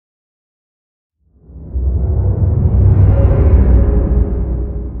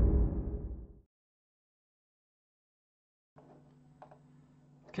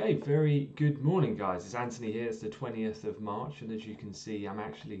Okay, very good morning, guys. It's Anthony here. It's the 20th of March, and as you can see, I'm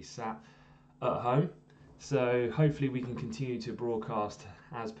actually sat at home. So hopefully we can continue to broadcast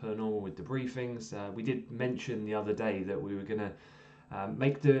as per normal with the briefings. We did mention the other day that we were going to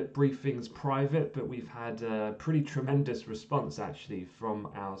make the briefings private, but we've had a pretty tremendous response actually from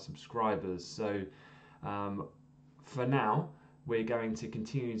our subscribers. So for now, we're going to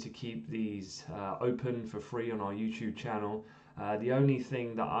continue to keep these open for free on our YouTube channel. The only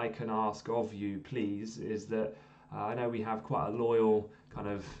thing that I can ask of you, please, is that I know we have quite a loyal kind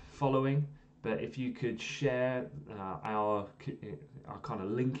of following, but if you could share our kind of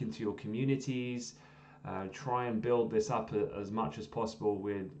link into your communities, try and build this up as much as possible.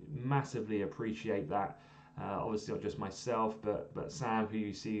 We'd massively appreciate that. Obviously not just myself, but Sam, who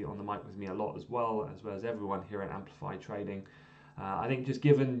you see on the mic with me a lot as well as everyone here at Amplify Trading. I think just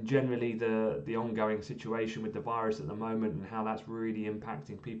given generally the ongoing situation with the virus at the moment and how that's really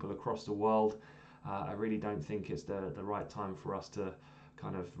impacting people across the world, I really don't think it's the right time for us to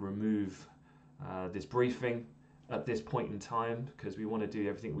kind of remove this briefing at this point in time, because we want to do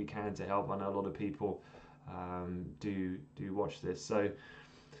everything we can to help. I know a lot of people do watch this, so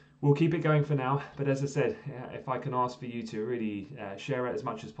we'll keep it going for now. But as I said, if I can ask for you to really share it as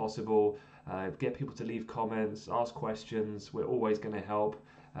much as possible, get people to leave comments, ask questions, we're always going to help.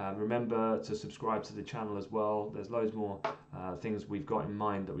 Remember to subscribe to the channel as well. There's loads more things we've got in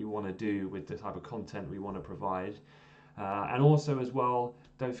mind that we want to do with the type of content we want to provide. And also as well,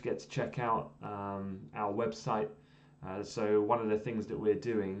 don't forget to check out our website. So one of the things that we're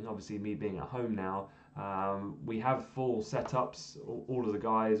doing, obviously me being at home now, we have full setups, all of the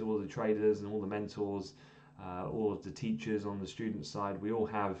guys, all of the traders and all the mentors, all of the teachers on the student side, we all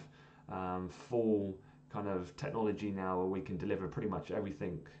have full kind of technology now where we can deliver pretty much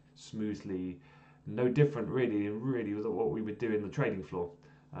everything smoothly, no different really with what we would do in the trading floor.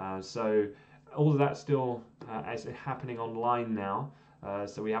 So all of that still is happening online now.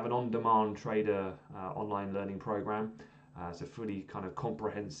 So we have an on-demand trader online learning program. It's a fully kind of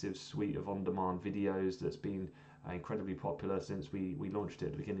comprehensive suite of on-demand videos that's been incredibly popular since we launched it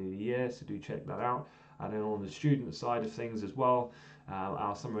at the beginning of the year, so do check that out. And then on the student side of things as well,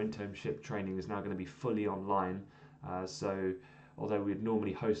 our summer internship training is now going to be fully online. So although we'd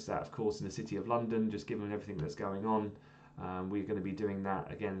normally host that, of course, in the City of London, just given everything that's going on, we're going to be doing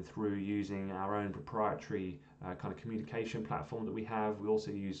that again through using our own proprietary kind of communication platform that we have. We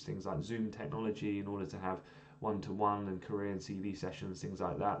also use things like Zoom technology in order to have one-to-one and career and CV sessions, things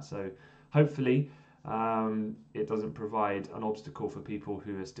like that. So hopefully it doesn't provide an obstacle for people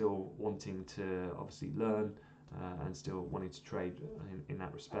who are still wanting to obviously learn and still wanting to trade in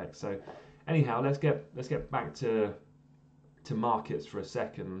that respect. So anyhow, let's get back to markets for a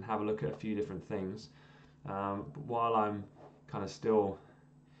second and have a look at a few different things. While I'm kind of still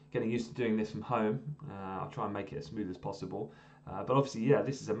getting used to doing this from home, I'll try and make it as smooth as possible. But obviously, yeah,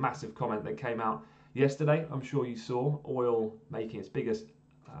 this is a massive comment that came out yesterday. I'm sure you saw oil making its biggest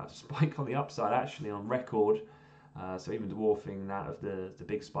spike on the upside actually on record. So even dwarfing that of the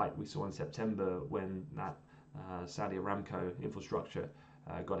big spike we saw in September when that Saudi Aramco infrastructure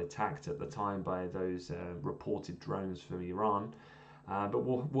got attacked at the time by those reported drones from Iran. But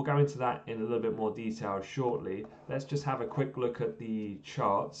we'll go into that in a little bit more detail shortly. Let's just have a quick look at the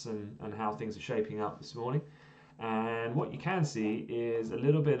charts and how things are shaping up this morning. And what you can see is a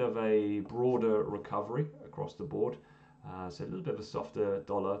little bit of a broader recovery across the board. So a little bit of a softer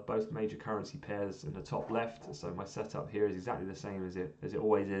dollar, both major currency pairs in the top left. So my setup here is exactly the same as it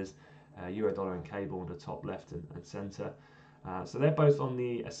always is. Euro dollar and cable in the top left and center. So they're both on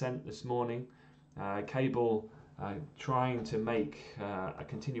the ascent this morning. Cable trying to make a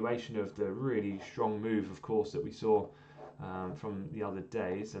continuation of the really strong move, of course, that we saw from the other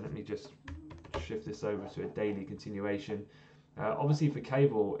day. So let me just shift this over to a daily continuation. Obviously for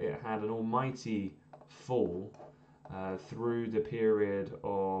cable, it had an almighty fall through the period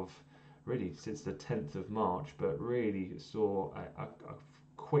of really since the 10th of March, but really saw a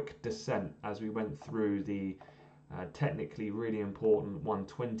quick descent as we went through the technically really important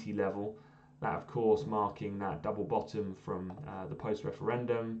 120 level. That, of course, marking that double bottom from the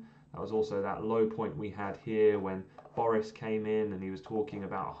post-referendum. That was also that low point we had here when Boris came in and he was talking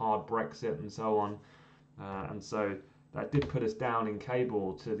about a hard Brexit and so on. And so that did put us down in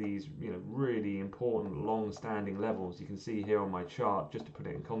cable to these, really important long-standing levels. You can see here on my chart, just to put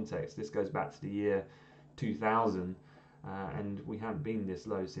it in context, this goes back to the year 2000, and we haven't been this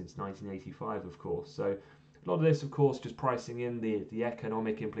low since 1985, of course. So a lot of this, of course, just pricing in the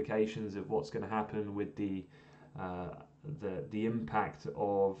economic implications of what's going to happen with the impact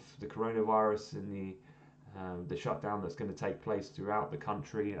of the coronavirus in the shutdown that's going to take place throughout the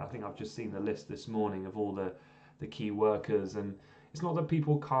country. I think I've just seen the list this morning of all the key workers, and it's not that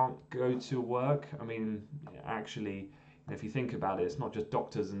people can't go to work. I mean, actually, if you think about it, it's not just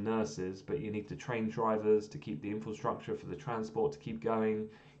doctors and nurses, but you need the train drivers to keep the infrastructure for the transport to keep going.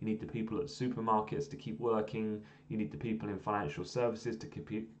 You need the people at supermarkets to keep working. You need the people in financial services to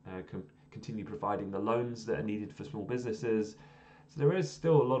continue providing the loans that are needed for small businesses. So there is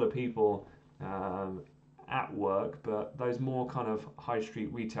still a lot of people at work, but those more kind of high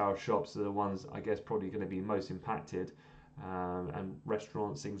street retail shops are the ones I guess probably going to be most impacted, and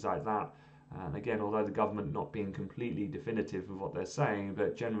restaurants, things like that. And again, although the government not being completely definitive of what they're saying,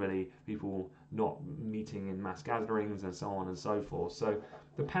 but generally people not meeting in mass gatherings and so on and so forth. So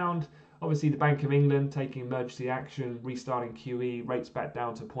the pound, obviously the Bank of England taking emergency action, restarting QE, rates back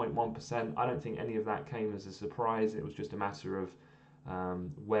down to 0.1%. I don't think any of that came as a surprise. It was just a matter of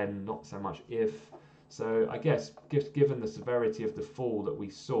when, not so much if. So I guess given the severity of the fall that we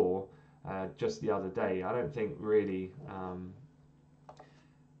saw just the other day, I don't think really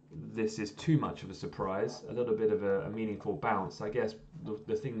this is too much of a surprise. A little bit of a meaningful bounce. I guess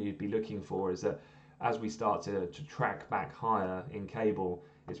the thing that you'd be looking for is that as we start to track back higher in cable,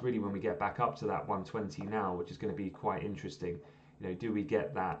 it's really when we get back up to that 120 now, which is going to be quite interesting. You know, do we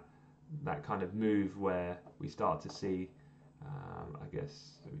get that kind of move where we start to see? I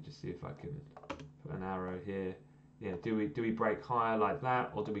guess let me just see if I can put an arrow here. Yeah, do we break higher like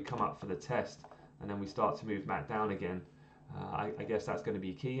that, or do we come up for the test and then we start to move back down again? I guess that's going to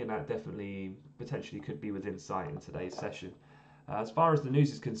be key, and that definitely potentially could be within sight in today's session. As far as the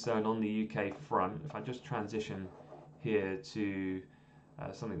news is concerned on the UK front, if I just transition here to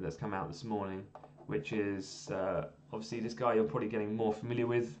something that's come out this morning, which is obviously this guy you're probably getting more familiar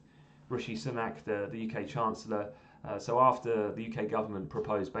with, Rishi Sunak, the UK Chancellor. So after the UK government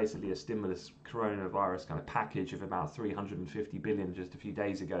proposed basically a stimulus coronavirus kind of package of about 350 billion just a few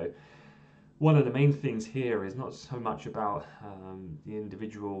days ago, one of the main things here is not so much about the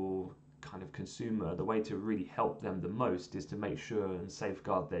individual kind of consumer. The way to really help them the most is to make sure and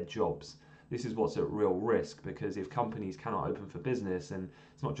safeguard their jobs. This is what's at real risk, because if companies cannot open for business, and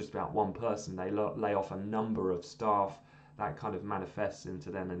it's not just about one person, they lay off a number of staff, that kind of manifests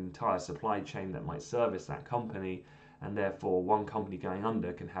into then an entire supply chain that might service that company, and therefore one company going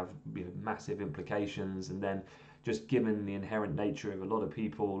under can have massive implications. And then just given the inherent nature of a lot of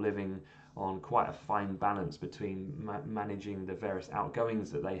people living on quite a fine balance between managing the various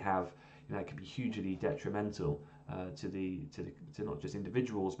outgoings that they have, it could be hugely detrimental to not just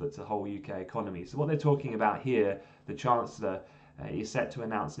individuals but to the whole UK economy. So what they're talking about here, the Chancellor is set to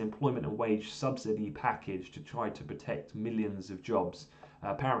announce an employment and wage subsidy package to try to protect millions of jobs.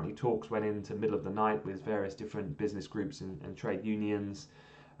 Apparently talks went into the middle of the night with various different business groups and trade unions.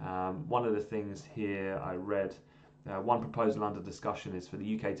 One of the things here I read, one proposal under discussion is for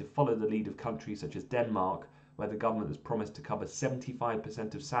the UK to follow the lead of countries such as Denmark, where the government has promised to cover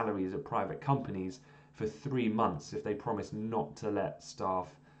 75% of salaries at private companies for 3 months if they promise not to let staff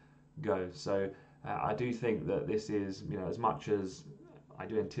go. So I do think that this is, as much as I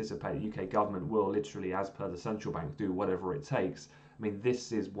do anticipate the UK government will literally, as per the central bank, do whatever it takes. I mean,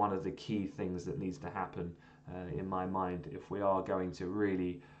 this is one of the key things that needs to happen in my mind if we are going to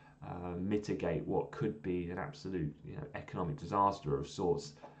really mitigate what could be an absolute economic disaster of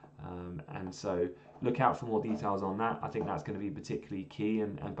sorts. And so look out for more details on that. I think that's going to be particularly key,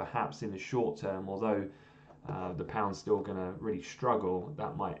 and perhaps in the short term, although the pound's still going to really struggle,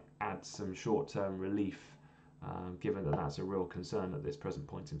 that might add some short-term relief, given that that's a real concern at this present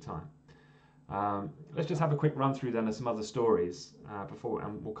point in time. Let's just have a quick run through then of some other stories before,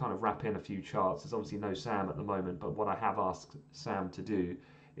 and we'll kind of wrap in a few charts. There's obviously no Sam at the moment, but what I have asked Sam to do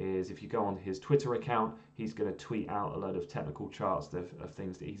is, if you go on his Twitter account, he's going to tweet out a load of technical charts of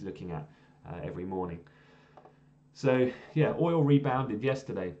things that he's looking at every morning. So yeah, oil rebounded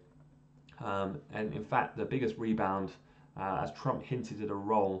yesterday, and in fact the biggest rebound as Trump hinted at a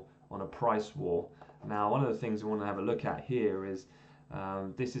roll on a price war. Now, one of the things we want to have a look at here is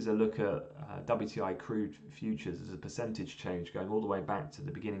this is a look at WTI crude futures as a percentage change going all the way back to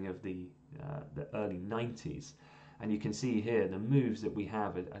the beginning of the early 90s. And you can see here the moves that we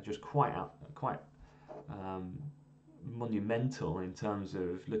have are just quite monumental in terms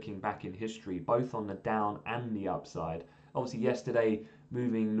of looking back in history, both on the down and the upside. Obviously yesterday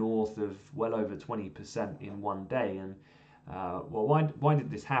moving north of well over 20% in one day. And well, why did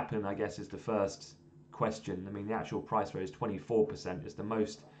this happen, I guess, is the first question. I mean, the actual price rose 24%. It's the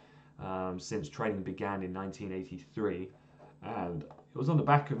most since trading began in 1983. And it was on the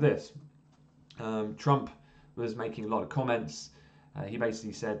back of this. Trump was making a lot of comments, He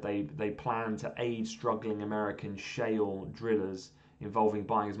basically said they plan to aid struggling American shale drillers, involving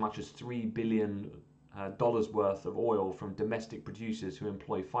buying as much as $3 billion worth of oil from domestic producers who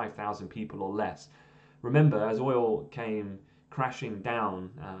employ 5,000 people or less. Remember, as oil came crashing down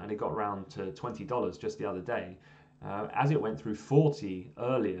and it got around to $20 just the other day, as it went through 40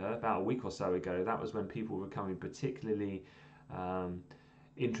 earlier, about a week or so ago, that was when people were becoming particularly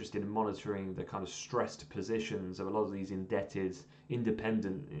interested in monitoring the kind of stressed positions of a lot of these indebted,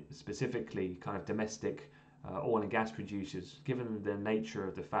 independent, specifically kind of domestic oil and gas producers, given the nature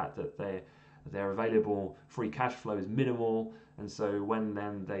of the fact that their available free cash flow is minimal, and so when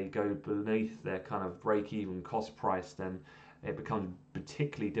then they go beneath their kind of break-even cost price, then it becomes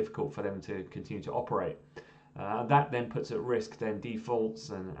particularly difficult for them to continue to operate. That then puts at risk then defaults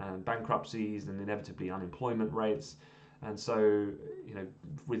and bankruptcies and inevitably unemployment rates. And so,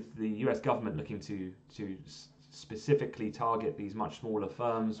 with the US government looking to specifically target these much smaller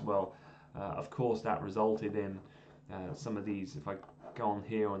firms, well, of course that resulted in some of these. If I go on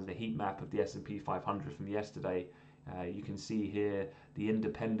here on the heat map of the S&P 500 from yesterday, you can see here the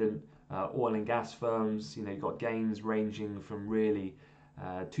independent oil and gas firms. You've got gains ranging from really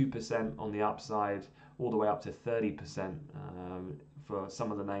 2% on the upside all the way up to 30% for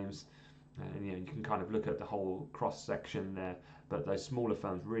some of the names. And you can kind of look at the whole cross section there, but those smaller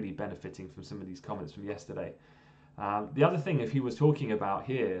firms really benefiting from some of these comments from yesterday. The other thing, if he was talking about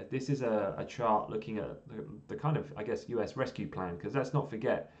here, this is a chart looking at the kind of, I guess, US rescue plan, because let's not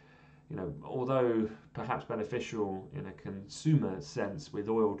forget, although perhaps beneficial in a consumer sense with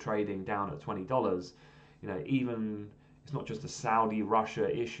oil trading down at $20, even it's not just a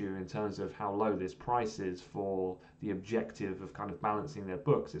Saudi-Russia issue in terms of how low this price is for the objective of kind of balancing their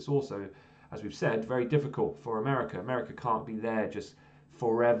books. It's also, as we've said, very difficult for America. America can't be there just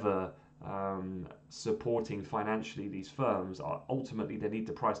forever supporting financially these firms. Ultimately, they need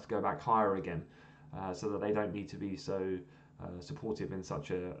the price to go back higher again so that they don't need to be so supportive in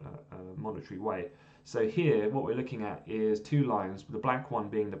such a monetary way. So here, what we're looking at is two lines, the black one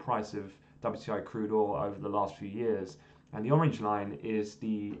being the price of WTI crude oil over the last few years, and the orange line is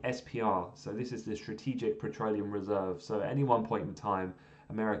the SPR. So this is the Strategic Petroleum Reserve. So at any one point in time,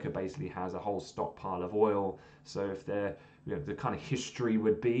 America basically has a whole stockpile of oil. So if the kind of history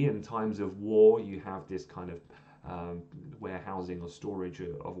would be in times of war, you have this kind of warehousing or storage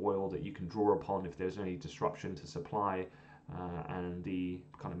of oil that you can draw upon if there's any disruption to supply and the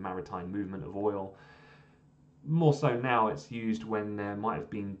kind of maritime movement of oil. More so now, it's used when there might have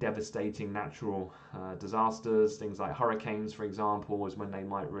been devastating natural disasters, things like hurricanes, for example, is when they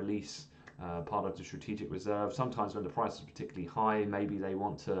might release part of the strategic reserve. Sometimes when the price is particularly high, maybe they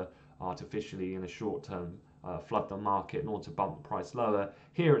want to artificially, in a short term, flood the market in order to bump the price lower.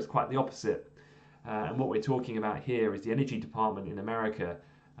 Here it's quite the opposite. And what we're talking about here is the Energy Department in America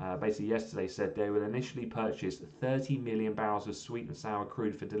basically yesterday said they will initially purchase 30 million barrels of sweet and sour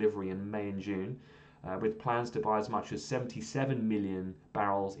crude for delivery in May and June, with plans to buy as much as 77 million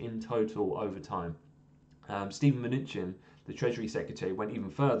barrels in total over time. Stephen Mnuchin, the Treasury Secretary, went even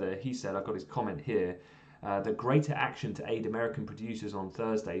further. He said, I've got his comment here, that greater action to aid American producers on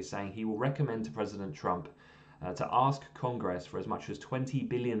Thursday, saying he will recommend to President Trump to ask Congress for as much as $20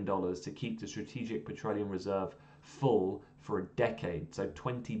 billion to keep the Strategic Petroleum Reserve full for a decade. So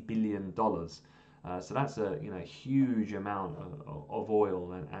 $20 billion. So that's a huge amount of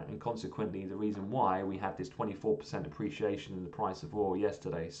oil, and consequently the reason why we had this 24% appreciation in the price of oil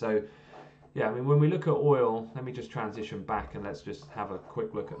yesterday. So yeah, I mean, when we look at oil, let me just transition back and let's just have a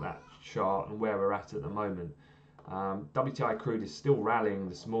quick look at that chart and where we're at the moment. WTI crude is still rallying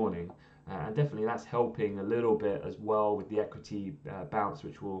this morning, and definitely that's helping a little bit as well with the equity bounce,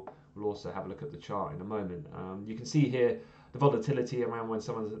 which we'll also have a look at the chart in a moment. You can see here the volatility around when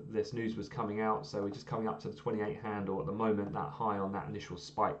some of this news was coming out. So we're just coming up to the 28 handle at the moment. That high on that initial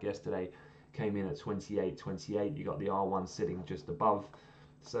spike yesterday came in at 28.28. You got the R1 sitting just above.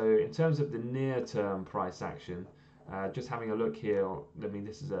 So in terms of the near-term price action, just having a look here, I mean,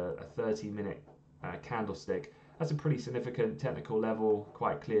 this is a 30-minute candlestick. That's a pretty significant technical level,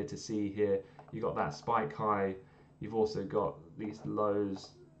 quite clear to see here. You got that spike high. You've also got these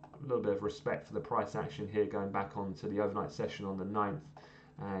lows. A little bit of respect for the price action here, going back onto the overnight session on the 9th,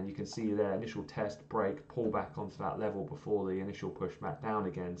 and you can see their initial test, break, pull back onto that level before the initial push back down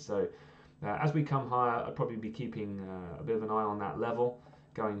again. So as we come higher, I'd probably be keeping a bit of an eye on that level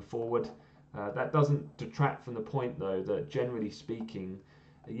going forward. That doesn't detract from the point though that generally speaking,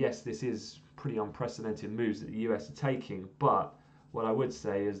 yes, this is pretty unprecedented moves that the US are taking, but what I would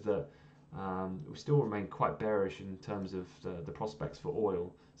say is that we still remain quite bearish in terms of the prospects for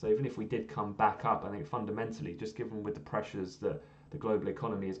oil. So even if we did come back up, I think fundamentally, just given with the pressures that the global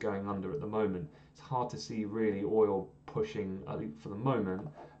economy is going under at the moment, it's hard to see really oil pushing, at least for the moment,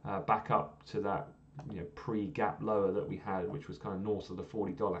 back up to that pre-gap lower that we had, which was kind of north of the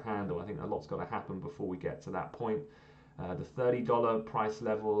 $40 handle. I think a lot's got to happen before we get to that point. The $30 price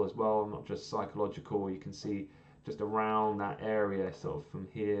level as well, not just psychological. You can see just around that area, sort of from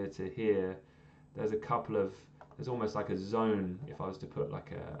here to here, there's almost like a zone, if I was to put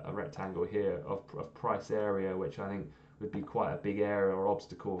like a rectangle here of price area, which I think would be quite a big area or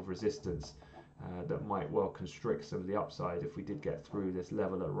obstacle of resistance that might well constrict some of the upside if we did get through this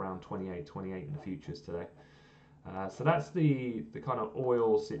level at around 28 in the futures today. So that's the kind of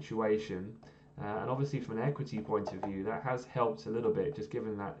oil situation. And obviously from an equity point of view, that has helped a little bit, just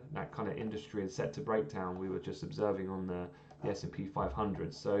given that kind of industry and sector breakdown we were just observing on the S&P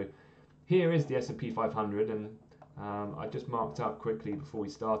 500. So here is the S&P 500, and I just marked up quickly before we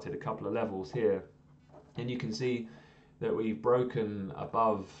started a couple of levels here. And you can see that we've broken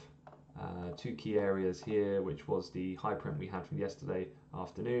above two key areas here, which was the high print we had from yesterday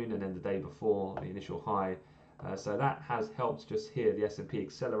afternoon and then the day before, the initial high. So that has helped just here, the S&P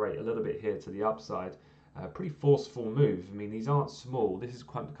accelerate a little bit here to the upside. Pretty forceful move. I mean, these aren't small. This is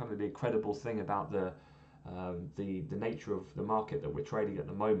kind of the incredible thing about the nature of the market that we're trading at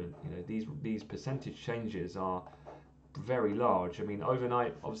the moment. These percentage changes are very large. I mean,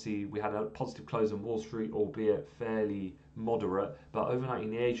 overnight, obviously, we had a positive close on Wall Street, albeit fairly moderate. But overnight in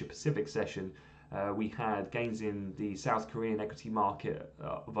the Asia Pacific session, we had gains in the South Korean equity market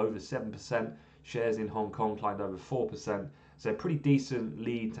of over 7%. Shares in Hong Kong climbed over 4%. So a pretty decent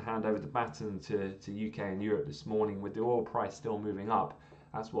lead to hand over the baton to UK and Europe this morning, with the oil price still moving up.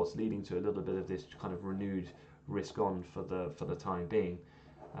 That's what's leading to a little bit of this kind of renewed risk on for the time being.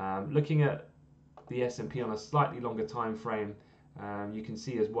 Looking at the S&P on a slightly longer time frame, you can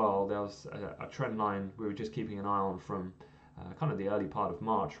see as well there was a trend line we were just keeping an eye on from kind of the early part of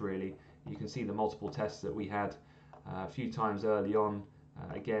March, really. You can see the multiple tests that we had a few times early on,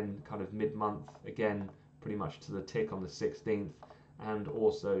 again kind of mid-month, again pretty much to the tick on the 16th, and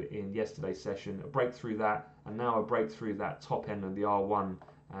also in yesterday's session a break through that, and now a break through that top end of the R1,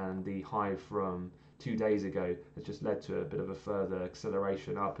 and the high from 2 days ago has just led to a bit of a further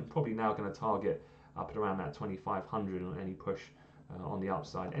acceleration up, and probably now going to target up at around that 2500 on any push on the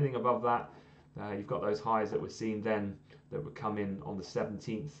upside. Anything above that, you've got those highs that were seen then that would come in on the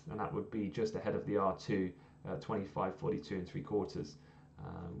 17th, and that would be just ahead of the R2, 25.42 3/4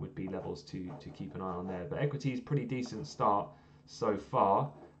 would be levels to keep an eye on there. But equities, pretty decent start so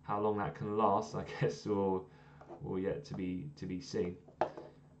far. How long that can last, I guess, will yet to be seen.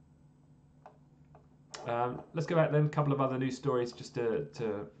 Let's go back then, a couple of other news stories just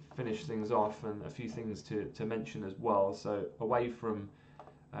to finish things off, and a few things to mention as well. So away from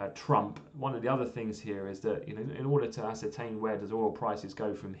Trump, one of the other things here is that in order to ascertain where does oil prices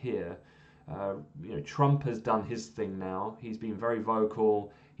go from here, Trump has done his thing now. He's been very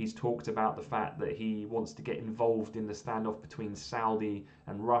vocal. He's talked about the fact that he wants to get involved in the standoff between Saudi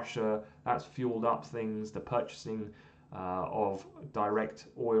and Russia. That's fueled up things, the purchasing of direct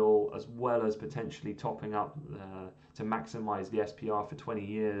oil, as well as potentially topping up to maximize the SPR for 20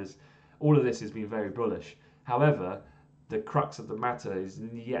 years. All of this has been very bullish. However, the crux of the matter is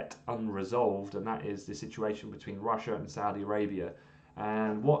yet unresolved, and that is the situation between Russia and Saudi Arabia.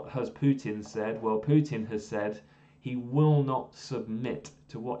 And what has Putin said? Well, Putin has said he will not submit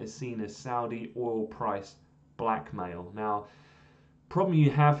to what is seen as Saudi oil price blackmail. Now, problem you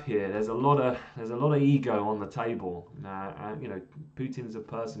have here, there's a lot of ego on the table. Putin's a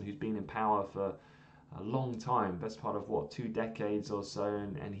person who's been in power for a long time, best part of 2 decades or so,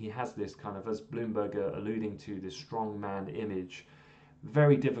 and he has this kind of, as Bloomberg are alluding to, this strongman image.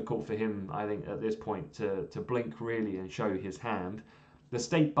 Very difficult for him, I think, at this point to blink really and show his hand. The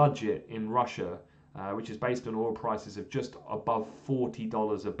state budget in Russia, which is based on oil prices of just above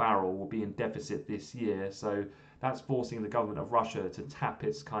 $40 a barrel, will be in deficit this year. So that's forcing the government of Russia to tap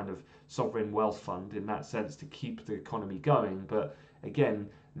its kind of sovereign wealth fund in that sense to keep the economy going. But again,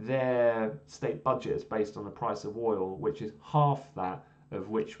 their state budget is based on the price of oil, which is half that of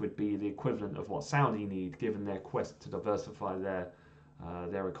which would be the equivalent of what Saudi need, given their quest to diversify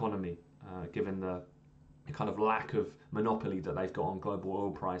their economy, given the kind of lack of monopoly that they've got on global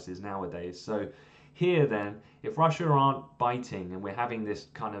oil prices nowadays. So here then, if Russia aren't biting, and we're having this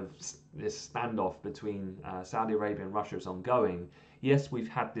kind of this standoff between Saudi Arabia and Russia is ongoing, yes, we've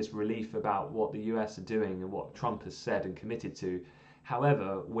had this relief about what the US are doing and what Trump has said and committed to.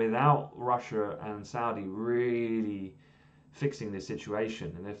 However, without Russia and Saudi really fixing this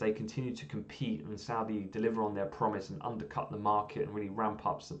situation. And if they continue to compete and Saudi deliver on their promise and undercut the market and really ramp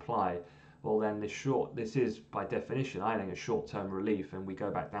up supply, well then this is by definition, I think, a short-term relief, and we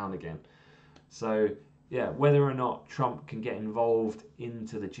go back down again. So yeah, whether or not Trump can get involved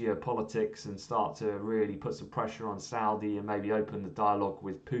into the geopolitics and start to really put some pressure on Saudi and maybe open the dialogue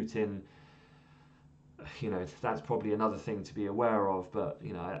with Putin, that's probably another thing to be aware of. But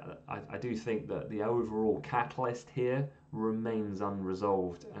I do think that the overall catalyst here remains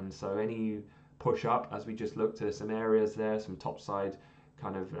unresolved, and so any push up, as we just looked at some areas there, some topside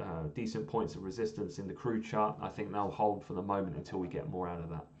kind of decent points of resistance in the crude chart, I think they'll hold for the moment until we get more out of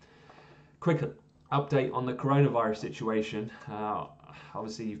that. Quick update on the coronavirus situation.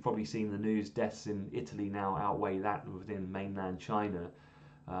 Obviously, you've probably seen the news. Deaths in Italy now outweigh that within mainland China.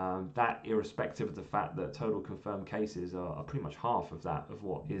 That irrespective of the fact that total confirmed cases are pretty much half of that of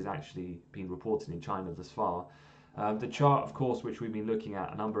what is actually being reported in China thus far. The chart, of course, which we've been looking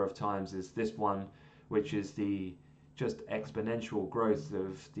at a number of times, is this one, which is the just exponential growth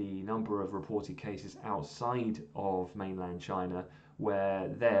of the number of reported cases outside of mainland China, where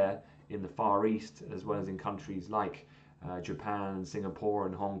there in the Far East, as well as in countries like Japan, Singapore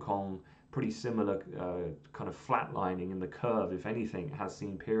and Hong Kong, pretty similar kind of flatlining in the curve. If anything, has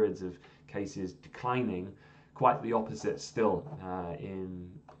seen periods of cases declining. Quite the opposite still in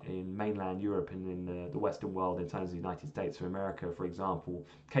mainland Europe and in the Western world in terms of the United States of America, for example.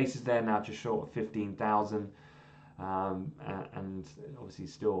 Cases there now just short of 15,000, and obviously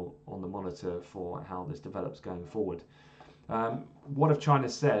still on the monitor for how this develops going forward. What have China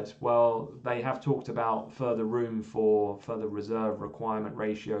said? Well, they have talked about further room for further reserve requirement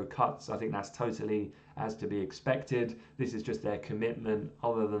ratio cuts. I think that's totally as to be expected. This is just their commitment,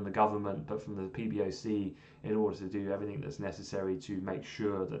 other than the government, but from the PBOC, in order to do everything that's necessary to make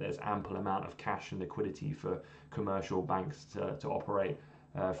sure that there's ample amount of cash and liquidity for commercial banks to operate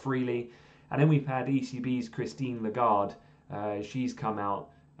freely. And then we've had ECB's Christine Lagarde. She's come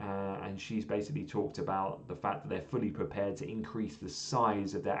out and she's basically talked about the fact that they're fully prepared to increase the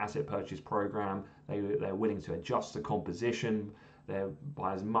size of their asset purchase program. They're willing to adjust the composition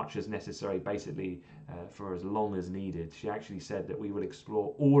by as much as necessary, basically for as long as needed. She actually said that we will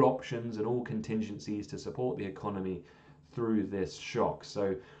explore all options and all contingencies to support the economy through this shock.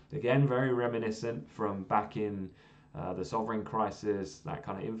 So again, very reminiscent from back in the sovereign crisis, that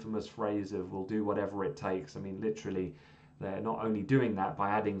kind of infamous phrase of we'll do whatever it takes. I mean, literally, they're not only doing that by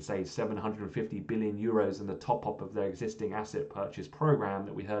adding, say, 750 billion euros in the top-up of their existing asset purchase program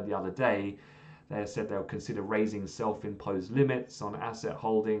that we heard the other day. They said they'll consider raising self-imposed limits on asset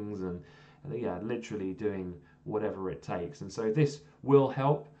holdings and yeah, literally doing whatever it takes. And so this will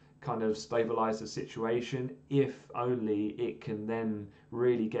help kind of stabilize the situation if only it can then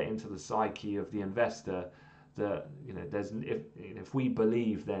really get into the psyche of the investor that, if we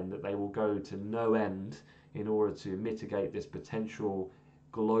believe then that they will go to no end in order to mitigate this potential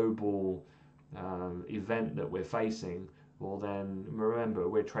global event that we're facing, well then remember,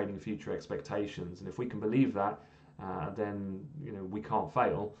 we're trading future expectations, and if we can believe that, then we can't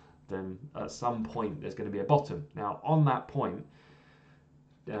fail. Then at some point there's going to be a bottom. Now on that point,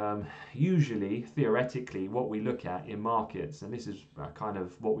 usually theoretically what we look at in markets, and this is kind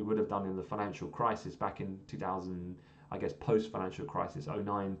of what we would have done in the financial crisis back in 2000, I guess post-financial crisis,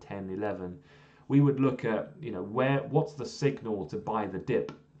 09, 10, 11, we would look at, what's the signal to buy the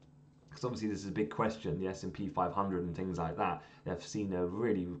dip? Because obviously this is a big question. The S&P 500 and things like that, they've seen a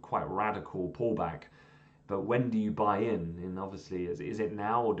really quite radical pullback. But when do you buy in? And obviously, is it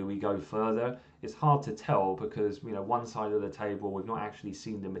now or do we go further? It's hard to tell because, one side of the table, we've not actually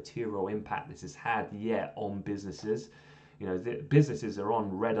seen the material impact this has had yet on businesses. The businesses are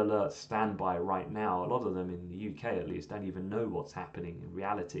on red alert standby right now. A lot of them in the UK at least don't even know what's happening in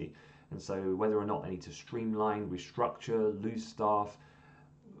reality. And so whether or not they need to streamline, restructure, lose staff,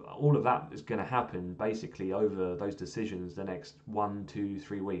 all of that is going to happen basically over those decisions the next 1, 2,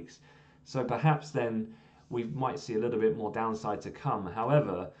 3 weeks. So perhaps then we might see a little bit more downside to come.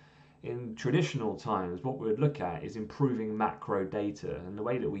 However, in traditional times, what we would look at is improving macro data. And the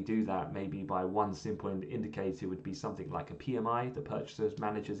way that we do that, maybe by one simple indicator, would be something like a PMI, the Purchasers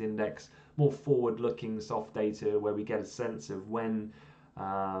Managers Index, more forward-looking soft data where we get a sense of when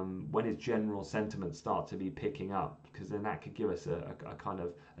is general sentiment start to be picking up, because then that could give us a kind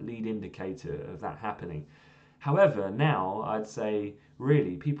of a lead indicator of that happening. However, now I'd say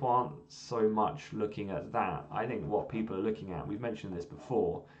really people aren't so much looking at that. I think what people are looking at, we've mentioned this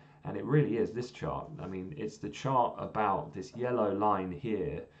before, and it really is this chart. I mean, it's the chart about this yellow line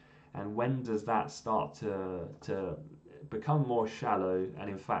here, and when does that start to become more shallow and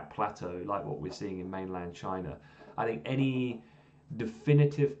in fact plateau, like what we're seeing in mainland China. I think any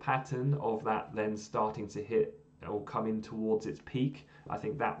definitive pattern of that then starting to hit or come in towards its peak, I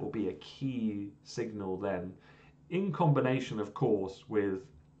think that will be a key signal then, in combination, of course, with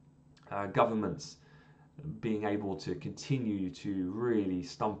governments being able to continue to really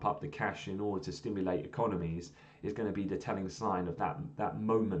stump up the cash in order to stimulate economies, is going to be the telling sign of that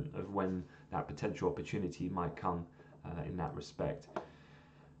moment of when that potential opportunity might come in that respect.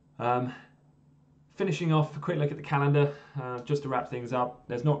 Finishing off, a quick look at the calendar, just to wrap things up.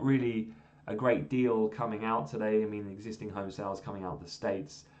 There's not really a great deal coming out today. I mean, existing home sales coming out of the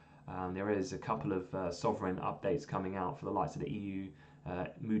States. There is a couple of sovereign updates coming out for the likes of the EU,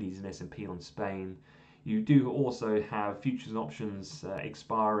 Moody's and S&P on Spain. You do also have futures and options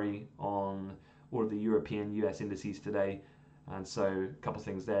expiry on all of the European US indices today, and so a couple of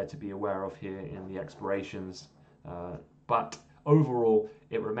things there to be aware of here in the expirations. But overall,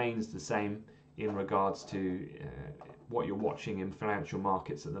 it remains the same in regards to what you're watching in financial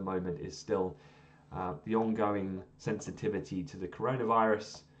markets at the moment is still the ongoing sensitivity to the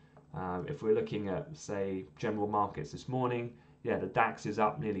coronavirus. If we're looking at, say, general markets this morning, yeah, the DAX is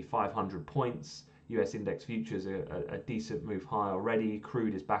up nearly 500 points. US index futures are a decent move high already.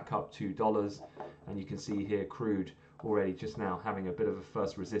 Crude is back up $2, and you can see here crude already just now having a bit of a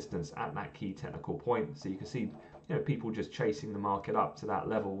first resistance at that key technical point. So you can see, people just chasing the market up to that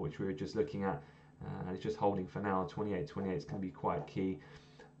level which we were just looking at, and it's just holding for now. 28.28 is going to be quite key.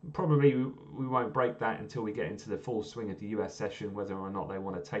 Probably we won't break that until we get into the full swing of the US session, whether or not they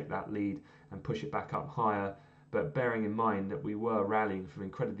want to take that lead and push it back up higher. But bearing in mind that we were rallying from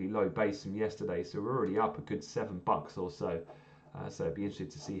incredibly low base from yesterday, so we're already up a good $7 or so. So it'd be interesting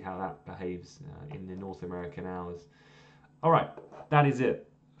to see how that behaves in the North American hours. All right, that is it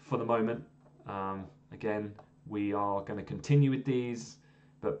for the moment. Again, we are going to continue with these,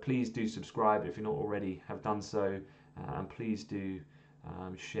 but please do subscribe if you're not already have done so, and please do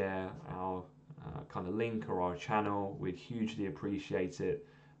share our kind of link or our channel. We'd hugely appreciate it.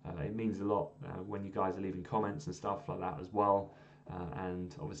 It means a lot when you guys are leaving comments and stuff like that as well.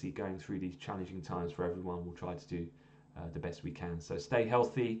 And obviously going through these challenging times for everyone, we'll try to do the best we can. So stay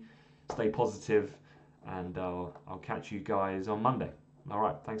healthy, stay positive, and I'll catch you guys on Monday. All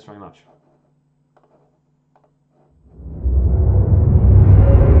right, thanks very much.